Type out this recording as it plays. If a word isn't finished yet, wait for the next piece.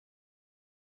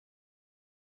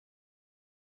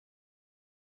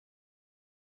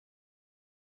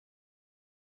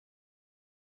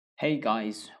Hey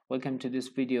guys, welcome to this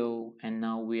video, and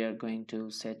now we are going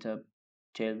to set up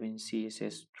Tailwind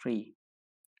CSS 3.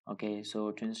 Okay,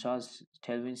 so to install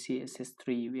Tailwind CSS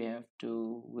 3 we have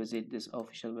to visit this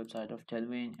official website of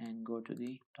Tailwind and go to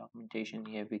the documentation.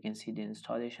 Here we can see the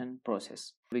installation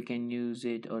process. We can use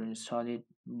it or install it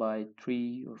by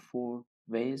 3 or 4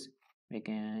 ways. We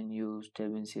can use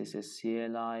Tailwind CSS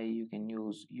CLI, you can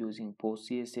use using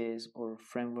post CSS or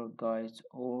framework guides,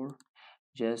 or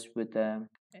just with a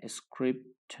script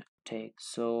tag.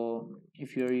 So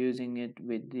if you're using it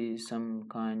with some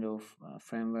kind of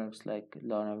frameworks like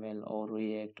Laravel or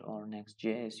React or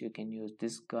Next.js, you can use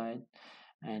this guide.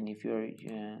 And if you're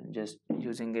just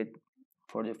using it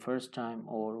for the first time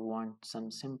or want some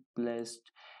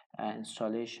simplest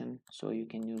installation, so you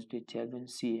can use the Tailwind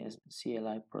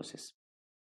CLI process.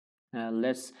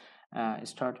 Let's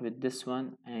start with this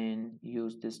one and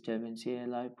use this Tailwind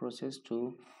CLI process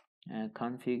to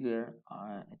configure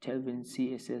our Tailwind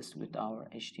CSS with our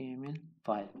HTML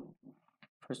file.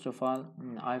 First of all,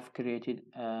 I've created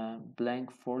a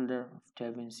blank folder of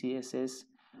Tailwind CSS.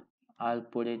 I'll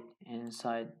put it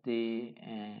inside the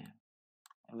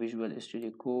Visual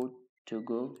Studio Code to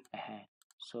go ahead.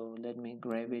 So let me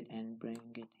grab it and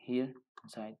bring it here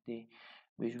inside the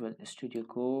Visual Studio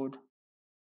Code.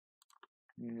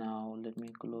 Now let me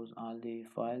close all the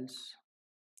files.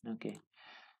 Okay,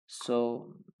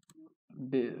 so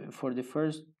for the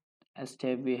first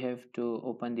step we have to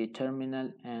open the terminal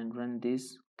and run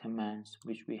these commands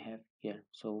which we have here.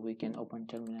 So we can open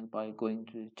terminal by going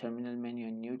to the terminal menu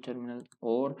and new terminal,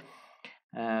 or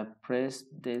press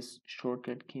this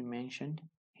shortcut key mentioned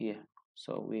here.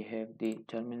 So we have the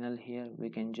terminal here. We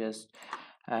can just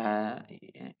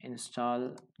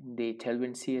install the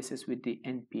Tailwind CSS with the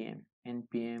npm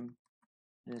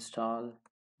install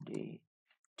the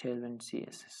Tailwind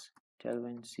CSS.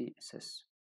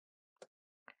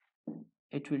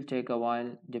 It will take a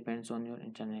while, depends on your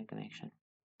internet connection.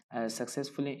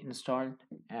 Successfully installed,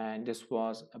 and this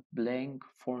was a blank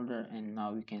folder, and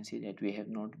now we can see that we have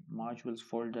node modules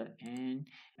folder and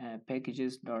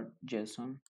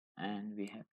packages.json, and we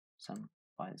have some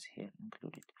files here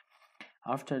included.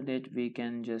 After that we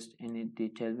can just init the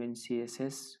Tailwind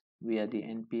CSS via the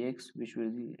npx, which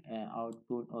will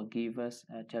output or give us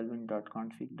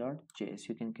tailwind.config.js.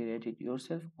 You can create it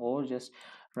yourself or just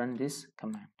run this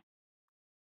command.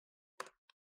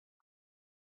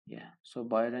 So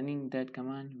by running that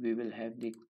command we will have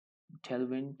the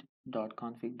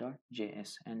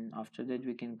tailwind.config.js, and after that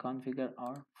we can configure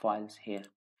our files here.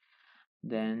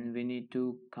 Then we need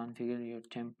to configure your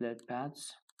template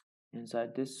paths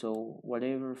inside this. So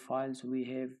whatever files we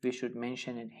have, we should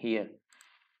mention it here.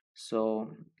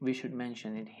 So we should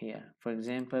mention it here. For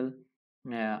example,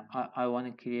 I want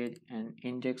to create an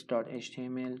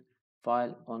index.html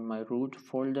file on my root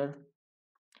folder,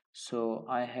 so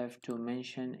I have to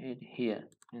mention it here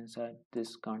inside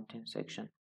this content section,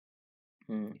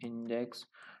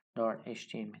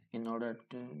 index.html, in order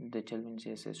to the Tailwind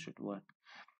CSS should work.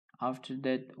 After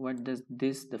that, what does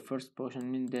this, the first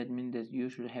portion, mean? That means that you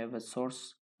should have a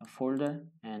source folder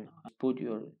and put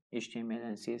your HTML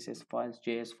and CSS files,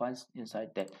 JS files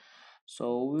inside that.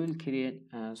 So we will create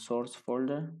a source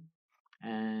folder,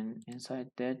 and inside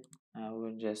that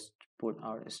we'll just put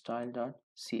our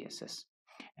style.css,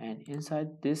 and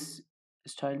inside this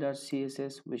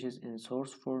style.css, which is in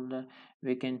source folder,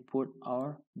 we can put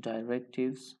our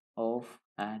directives of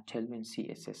Tailwind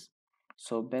CSS.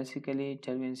 So basically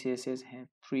Tailwind CSS have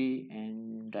 3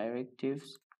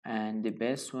 directives, and the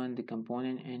best one, the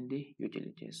component and the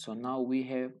utilities. So now we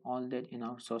have all that in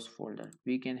our source folder.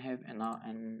 We can have an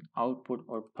output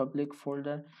or public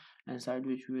folder inside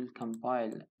which we will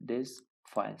compile these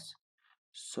files.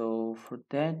 So for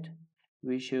that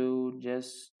we should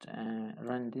just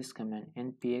run this command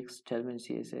npx tailwind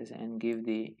css and give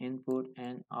the input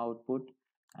and output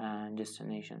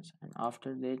destinations, and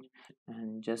after that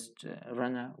just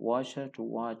run a watcher to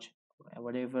watch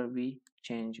whatever we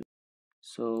change.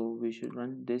 So we should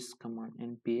run this command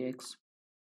npx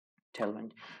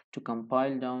tailwind to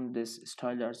compile down this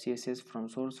style.css from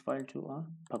source file to a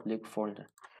public folder.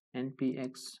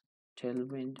 Npx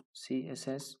tailwind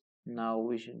css. Now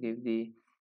we should give the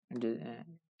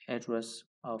address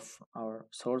of our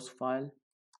source file,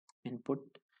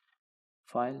 input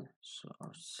file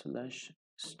slash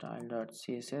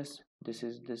style.css. This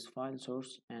is this file,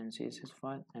 source and css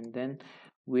file, and then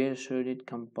where should it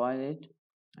compile it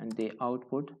and the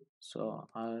output. So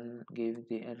I'll give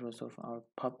the address of our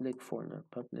public folder,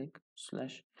 public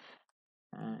slash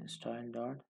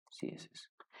style.css.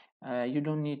 You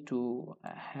don't need to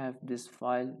have this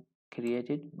file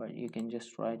created, but you can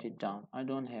just write it down. I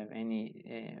don't have any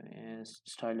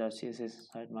style.css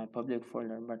inside my public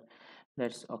folder, but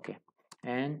that's okay.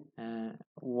 And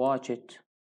watch it,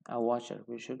 a watcher.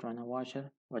 We should run a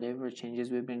watcher. Whatever changes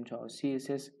we bring to our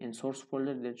CSS in source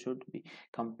folder, that should be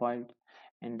compiled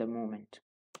in the moment.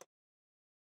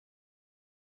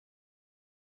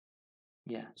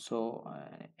 Yeah, so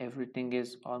everything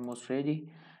is almost ready,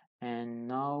 and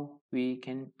now we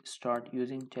can start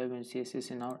using Tailwind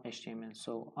CSS in our HTML.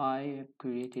 So I have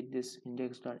created this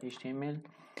index.html.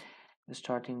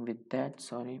 Starting with that,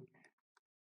 sorry,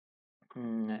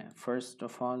 first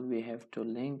of all we have to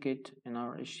link it in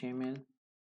our HTML,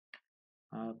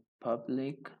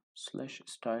 public slash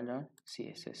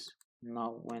style.css.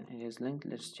 Now when it is linked,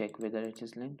 let's check whether it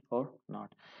is linked or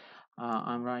not.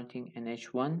 I'm writing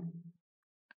nh1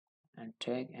 and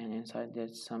tag, and inside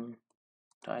there's some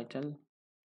title,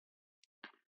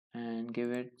 and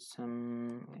give it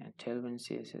some Tailwind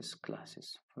CSS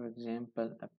classes. For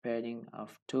example, a padding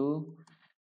of 2,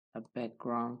 a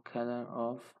background color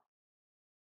of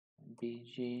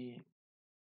BG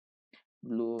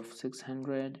blue of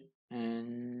 600,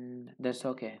 and that's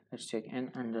okay. Let's check,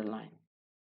 and underline.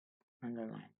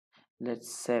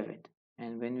 Let's save it,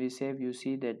 and when we save, you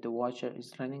see that the watcher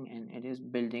is running and it is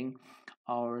building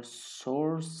our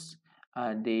source,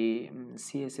 the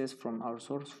CSS from our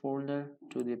source folder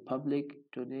to the public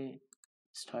to the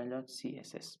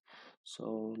style.css.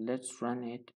 So let's run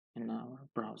it in our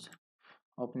browser,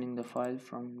 opening the file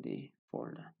from the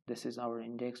folder. This is our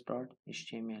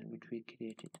index.html which we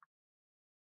created.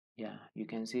 Yeah, you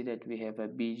can see that we have a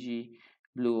BG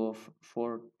blue of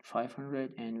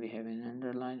 500, and we have an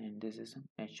underline, and this is an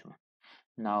h1.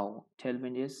 Now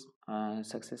Tailwind is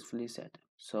successfully set.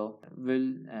 So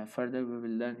further we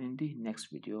will learn in the next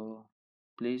video.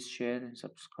 Please share and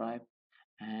subscribe,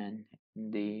 and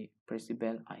press the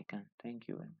bell icon. Thank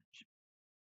you very much.